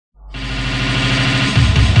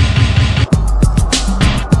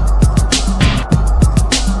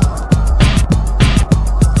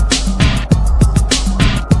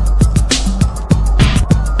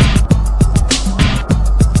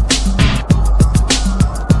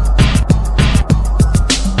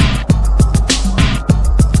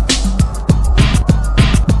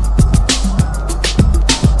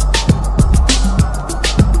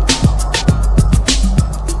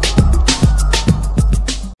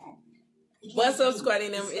What's up, Squatty?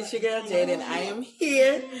 It's your girl Jade, and I am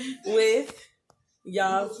here with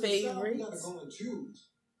y'all favorites.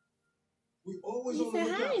 You say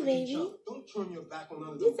hi, baby. Don't turn your back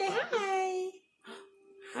on you say hi.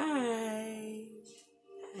 Hi.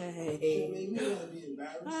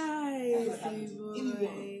 Hi, sweet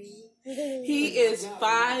boy. He is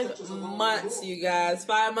 5 months, you guys.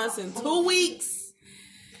 5 months and 2 weeks.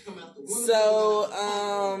 So,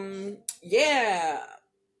 yeah.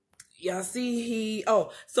 Y'all see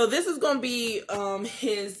so this is going to be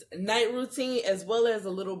his night routine as well as a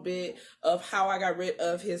little bit of how I got rid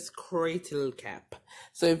of his CRADLE cap.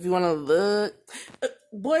 So if you want to look,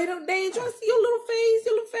 boy, they ain't trying to see your little face,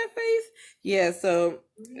 your little fat face. Yeah, so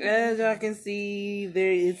as y'all can see,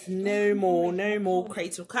 there is no more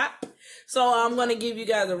CRADLE cap. So I'm going to give you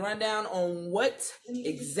guys a rundown on what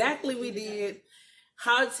exactly we did,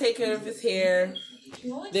 how to take care of his hair.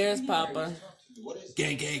 There's Papa.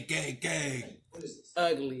 Gang.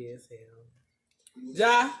 Ugly as hell.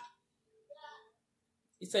 Ja.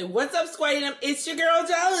 You say, what's up, Squatty? It's your girl,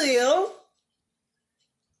 Jaleel.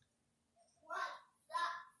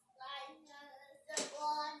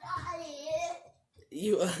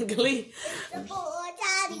 You ugly.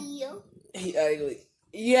 He ugly.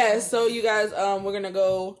 Yeah, so you guys, we're gonna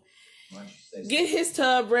go get his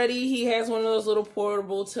tub ready. He has one of those little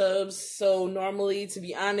portable tubs. So normally, to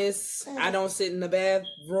be honest, I don't sit in the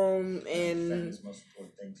bathroom and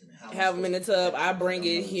have him in the tub. I bring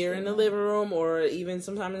it here in the living room or even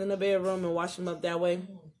sometimes in the bedroom and wash him up that way.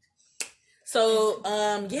 So,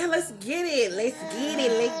 yeah, let's get it. Let's get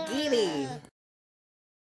it.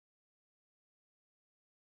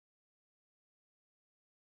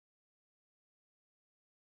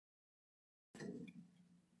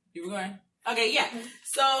 You were going? Okay, yeah.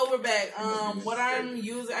 So we're back. What I'm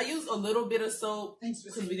using, I use a little bit of soap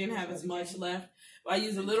because we didn't have as much left. But I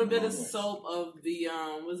use a little bit of soap of the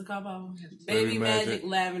what's it called, Papa? Baby Magic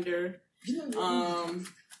Lavender. I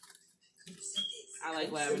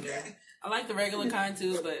like lavender. I like the regular kind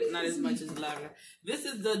too, but not as much as lavender. This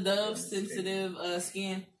is the Dove Sensitive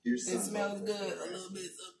Skin. It smells good a little bit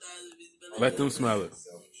sometimes. Let them smell it.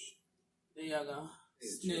 There y'all go.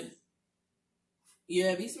 Sniff.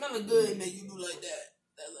 Yeah, if you smelling good, then you do like that.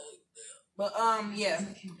 But yeah.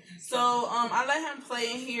 So I let him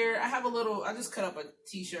play in here. I have I just cut up a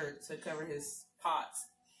t-shirt to cover his pots.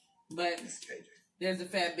 But there's a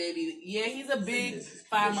fat baby. Yeah, he's a big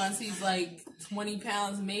 5 months. He's like 20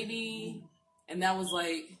 pounds maybe. And that was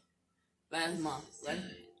like last month, right?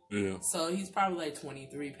 Yeah. So he's probably like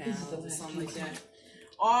 23 pounds or something like that.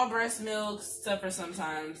 All breast milk, except for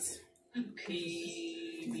sometimes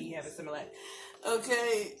he be having some of that.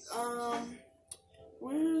 Okay,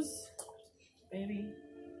 where's baby?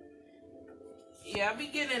 Yeah, I be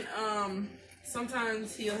getting,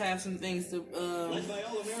 sometimes he'll have some things to,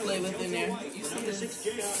 play with in there. You see this?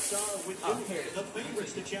 Oh, here it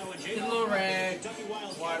is. Get a little rag,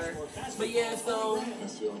 water. But yeah, so,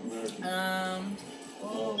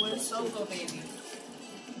 where's Soko, baby?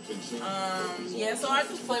 Yeah, so I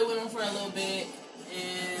just play with him for a little bit,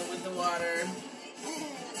 and with the water.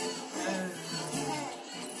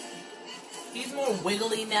 He's more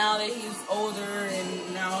wiggly now that he's older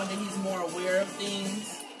and now that he's more aware of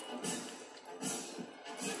things.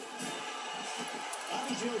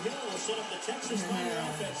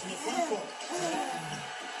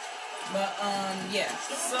 But yeah.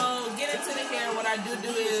 So get into the hair. What I do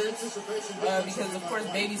is because of course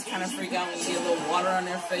babies kind of freak out when you get a little water on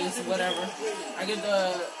their face or whatever. I get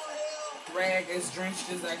the rag as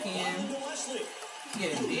drenched as I can.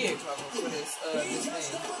 Getting big for this thing.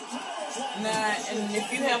 Nah, and if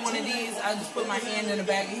you have one of these, I just put my hand in the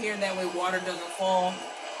back of here. That way, water doesn't fall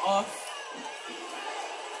off.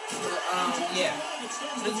 But yeah,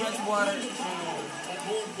 this much water.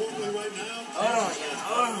 Hold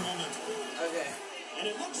on. Okay.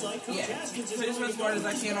 Yeah, put as much water as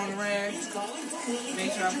I can on the rag.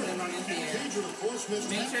 Make sure I put it on his hair.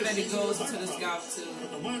 Make sure that it goes to the scalp too.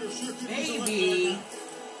 Baby.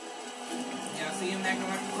 Y'all see him acting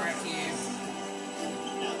like a crackhead.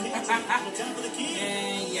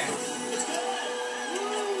 And yeah.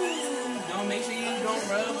 Don't make sure you don't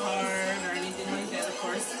rub hard or anything like that. Of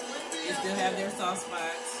course, they still have their soft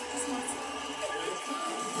spots.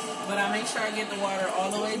 But I make sure I get the water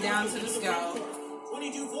all the way down to the scalp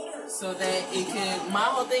so that it can. My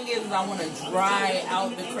whole thing is I want to dry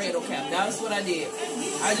out the CRADLE cap. That's what I did.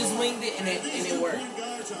 I just winged it and it worked.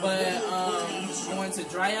 But I wanted to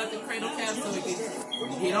dry out the CRADLE cap so it could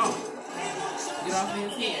get off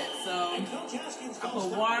his head. So I put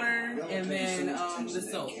water and then the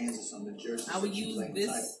soap. I would use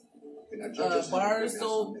this bar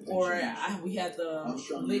soap, or we had the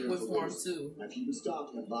liquid form too,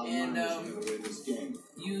 and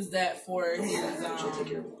use that for his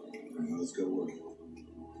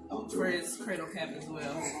cradle cap as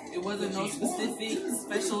well. It wasn't no specific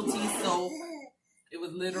specialty soap. It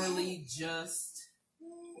was literally just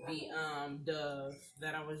the Dove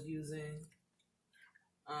that I was using.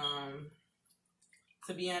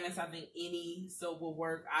 To be honest, I think any soap will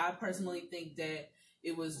work. I personally think that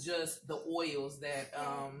it was just the oils that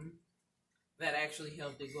actually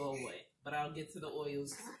helped it go away. But I'll get to the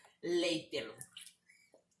oils later.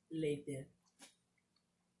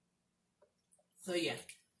 So yeah.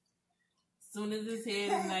 As soon as his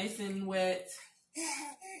head is nice and wet,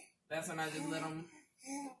 that's when I just let him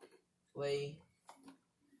play.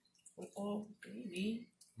 Oh, baby.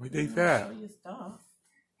 Wait, they fat. Show your stuff.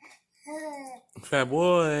 Fat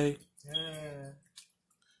boy. Yeah.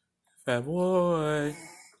 Fat boy.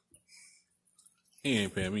 He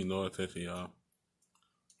ain't paying me no attention, y'all.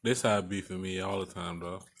 This how it be for me all the time,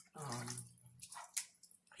 though.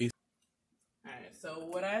 Alright, so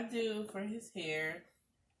what I do for his hair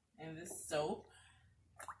and this soap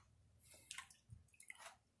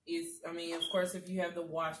is, I mean, of course, if you have the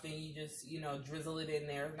wash, then you just, drizzle it in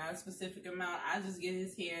there. Not a specific amount. I just get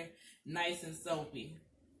his hair nice and soapy.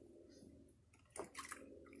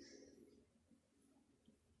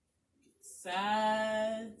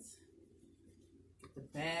 Sides, the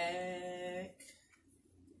back,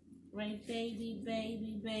 right,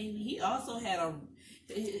 baby. He also had a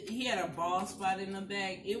bald spot in the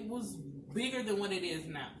back. It was bigger than what it is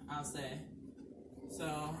now, I'll say.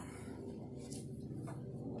 So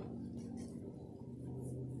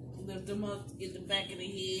lift them up to get the back of the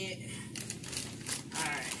head. All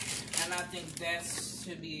right, and I think that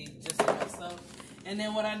should be just enough soap. And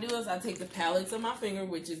then what I do is I take the pallets of my finger,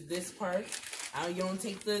 which is this part. You don't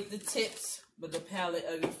take the tips, but the pallet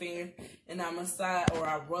of your finger. And I massage, or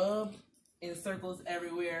I rub in circles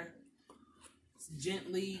everywhere.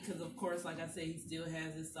 Gently, because of course, like I said, he still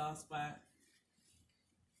has his soft spot.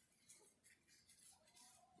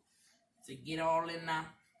 To get all in now.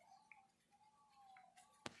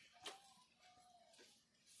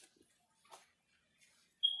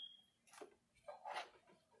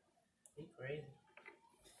 He crazy.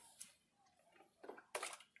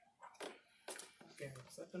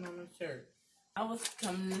 Something on the shirt. I was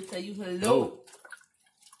coming to tell you hello.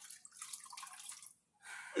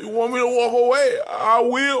 You want me to walk away? I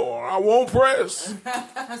will. I won't press.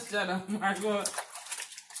 Shut up, Marquel.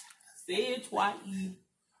 Say it twice.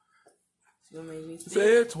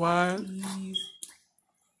 Say it twice.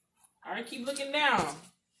 Alright, keep looking down.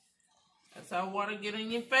 That's how water get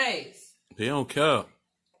in your face. They don't care.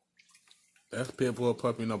 That's Pitbull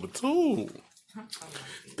puppy number 2.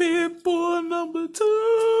 Pitbull number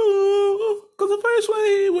 2. Cause the first one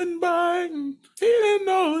he wouldn't bite. He didn't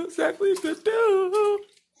know exactly what to do.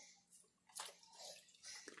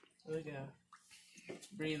 Look out.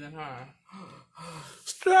 Breathing hard.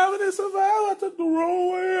 Striving to survive, I took the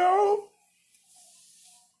wrong way out.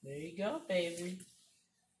 There you go, baby.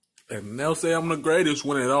 And they'll say I'm the greatest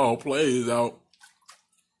when it all plays out.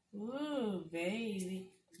 Ooh, baby.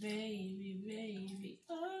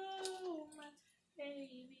 Oh, my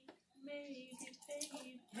baby.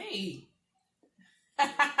 Hey.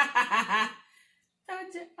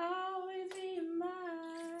 Thought you always be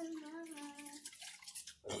mine.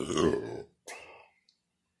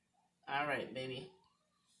 All right, baby.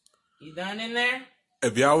 You done in there?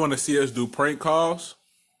 If y'all want to see us do prank calls,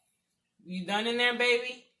 you done in there,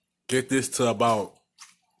 baby? Get this to about.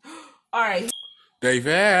 All right.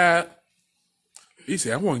 David. He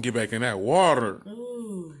said, I want to get back in that water.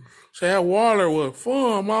 Ooh. Say that water was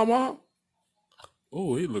fun, mama.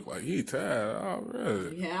 Oh, he looked like he tired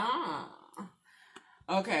already. Yeah.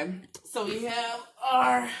 Okay. So we have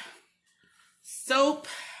our soap.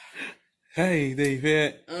 Hey,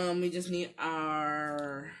 David. We just need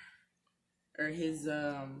his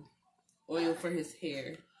oil for his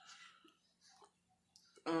hair.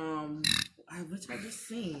 Which I just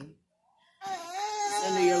seen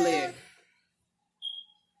under your leg.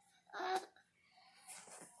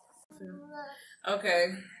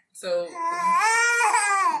 Okay, so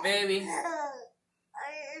baby,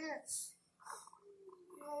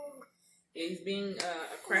 he's being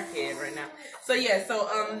a crackhead right now. So yeah,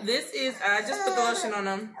 this is, I just put the lotion on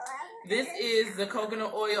him. This is the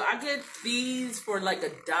coconut oil. I get these for like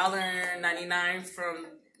 $1.99 from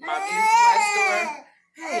my beauty supply store.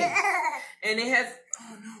 Hey, and it has,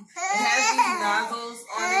 oh no, it has these nozzles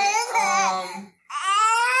on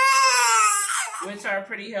it, which are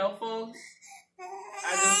pretty helpful.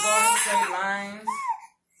 I just go in straight lines,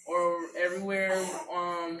 or everywhere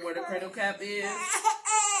where the cradle cap is.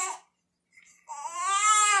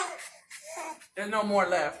 There's no more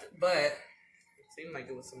left, but it seemed like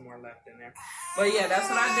there was some more left in there. But yeah, that's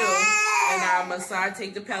what I do. And I massage,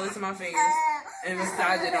 take the pellets in my fingers and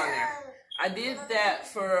massage it on there. I did that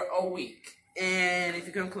for a week. And if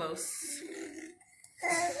you come close,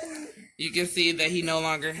 you can see that he no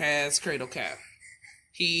longer has cradle cap.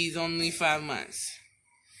 He's only 5 months.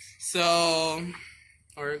 So,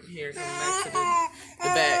 or here, come back to the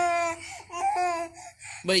back.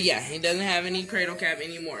 But yeah, he doesn't have any cradle cap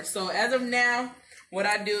anymore. So as of now, what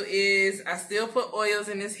I do is I still put oils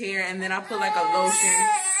in his hair, and then I put like a lotion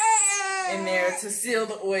in there to seal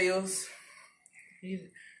the oils.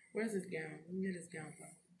 Where's his gown? Let me get his gown from.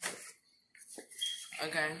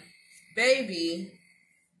 Okay. Baby.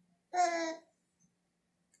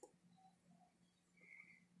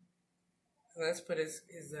 Let's put his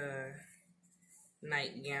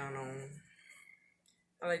nightgown on.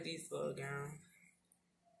 I like these little gowns.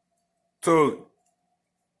 Totally.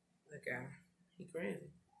 Look at him. He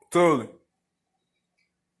crazy. Totally.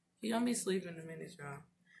 He gonna be sleeping in a minute, y'all.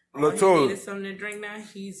 Look, He totally. needed something to drink now.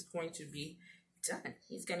 He's going to be done.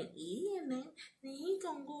 He's gonna eat it, man. Then he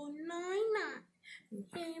gonna go night.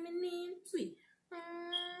 Him and then sleep.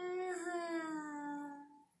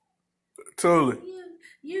 Totally.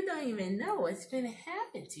 You don't even know what's gonna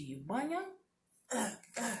happen to you, Bunya.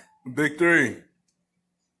 Big 3.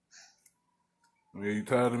 Yeah, you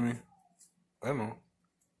tired of me? I know.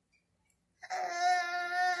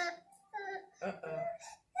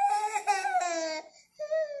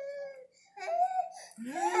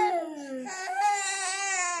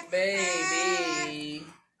 Baby.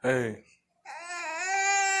 Hey.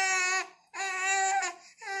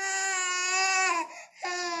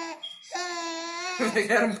 They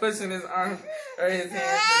got him pushing his arm or his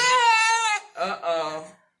hand. Uh-oh.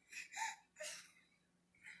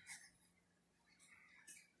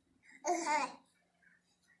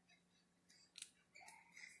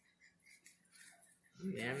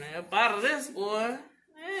 Damn, man, up out of this, boy.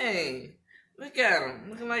 Hey, look at him.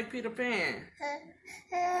 Looking like Peter Pan.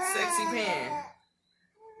 Sexy Pan.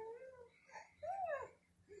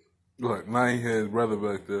 Look, now he had his brother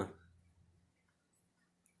back there.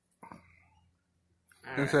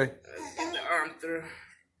 Right. Get the arm through.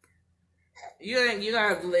 You gotta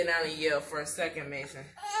have to lay down and yell for a second, Mason.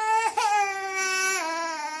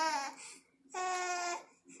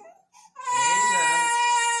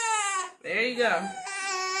 There you go.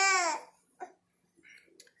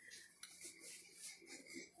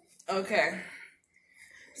 Okay.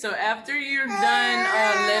 So after you're done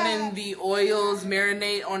letting the oils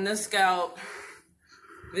marinate on the scalp,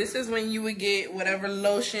 this is when you would get whatever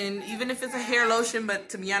lotion, even if it's a hair lotion, but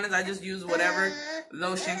to be honest, I just use whatever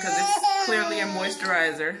lotion because it's clearly a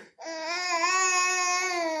moisturizer.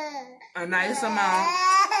 A nice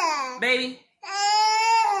amount. Baby,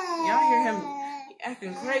 y'all hear him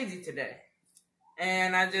acting crazy today.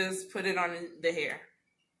 And I just put it on the hair.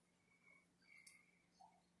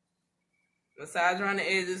 Massage around the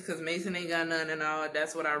edges because Mason ain't got none and all.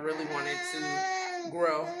 That's what I really wanted to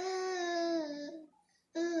grow.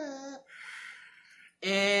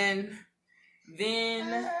 And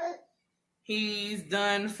then he's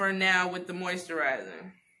done for now with the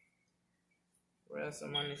moisturizer. Rub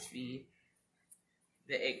some on his feet.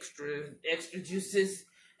 The extra juices.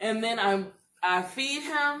 And then I feed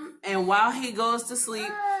him, and while he goes to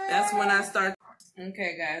sleep, that's when I start.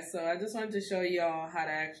 Okay, guys, so I just wanted to show y'all how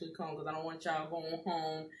to actually comb, because I don't want y'all going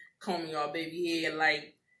home combing y'all baby hair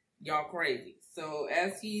like y'all crazy. So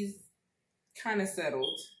as he's kind of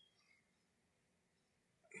settled,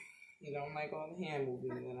 you don't like all the hand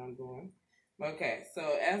movement that I'm doing. Okay,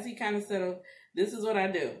 so as he kind of settled, this is what I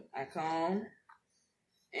do. I comb,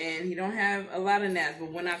 and he don't have a lot of naps,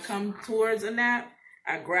 but when I come towards a nap,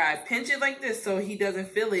 I pinch it like this so he doesn't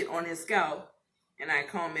feel it on his scalp, and I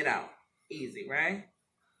comb it out. Easy, right?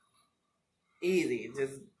 Easy,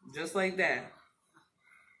 just like that.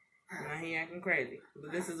 Now he acting crazy,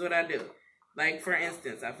 but this is what I do. Like for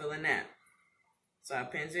instance, I feel a nap, so I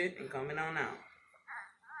pinch it and comb it on out.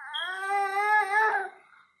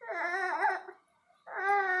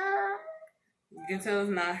 You can tell it's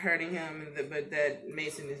not hurting him, but that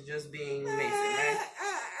Mason is just being Mason, right?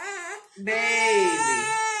 Baby.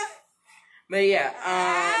 But yeah,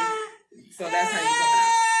 so that's how you come out.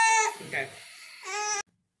 Okay.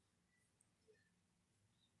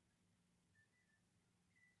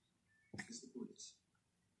 It's the police.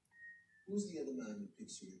 Who's the other man who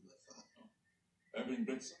picks you in my file? Irving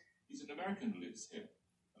Blitzer. He's an American who lives here.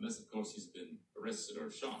 Unless, of course, he's been arrested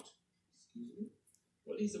or shot. Excuse me?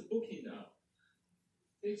 Well, he's a bookie now.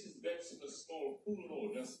 Nature's best in a small pool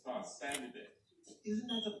hole just past Sandy Day. Isn't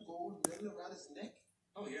that a gold medal around his neck?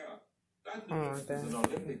 Oh, yeah. That was an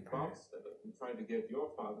Olympic bobsledder who tried to get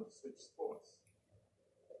your father to switch sports.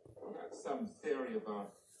 Well, that's some theory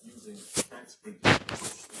about using track sprint to push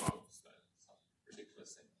the bobsled. Some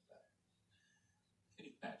ridiculous thing like that.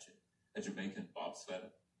 Kenny Patchett, a Jamaican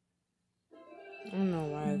bobsledder. I don't know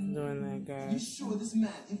why it's doing that, You guys. sure this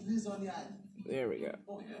man, he lives on the island? There we go.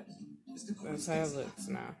 Oh, yes. It's the That's how it looks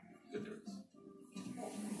now. Good there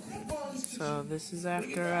is. So this is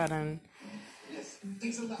after I done Yes,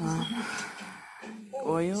 takes a lot.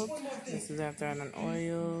 oiled. This is after I done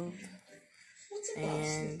oiled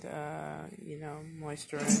and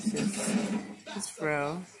moisturized his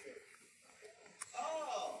fro.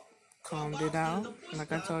 Combed it out.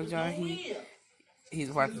 Like I told y'all,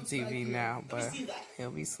 he's watching TV now, but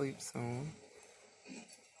he'll be asleep soon.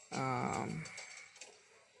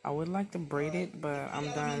 I would like to braid it, but I'm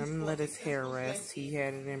done. I'm gonna let his hair rest. He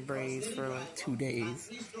had it in braids for like 2 days.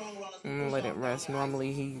 I'm gonna let it rest.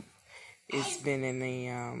 Normally it's been in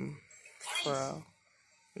a fro,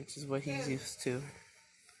 which is what he's used to.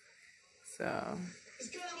 So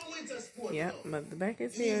yep, but the back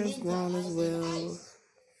of his hair is grown as well.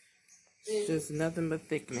 It's just nothing but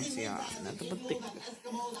thickness, y'all. Nothing but thickness.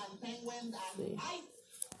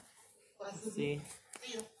 See?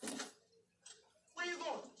 Where you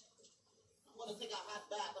going? I'm gonna take a hot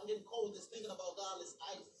bath. I'm getting cold just thinking about all this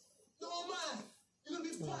ice. No man, you're gonna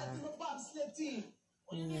be part of the bobsled team.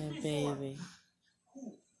 Yeah, baby.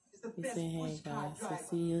 He said, hey guys, so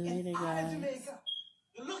see you later, guys.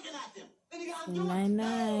 You're looking at them.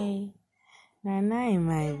 Night-night. Night-night,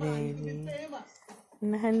 my baby.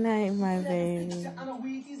 Night-night, my baby.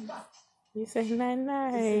 You say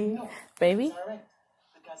night-night. Baby?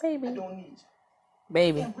 Baby.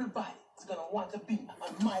 Baby. Everybody's gonna want to be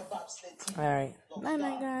on my bobsled team. Alright.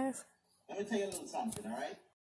 Night-night, guys. Let me tell you a little something, alright?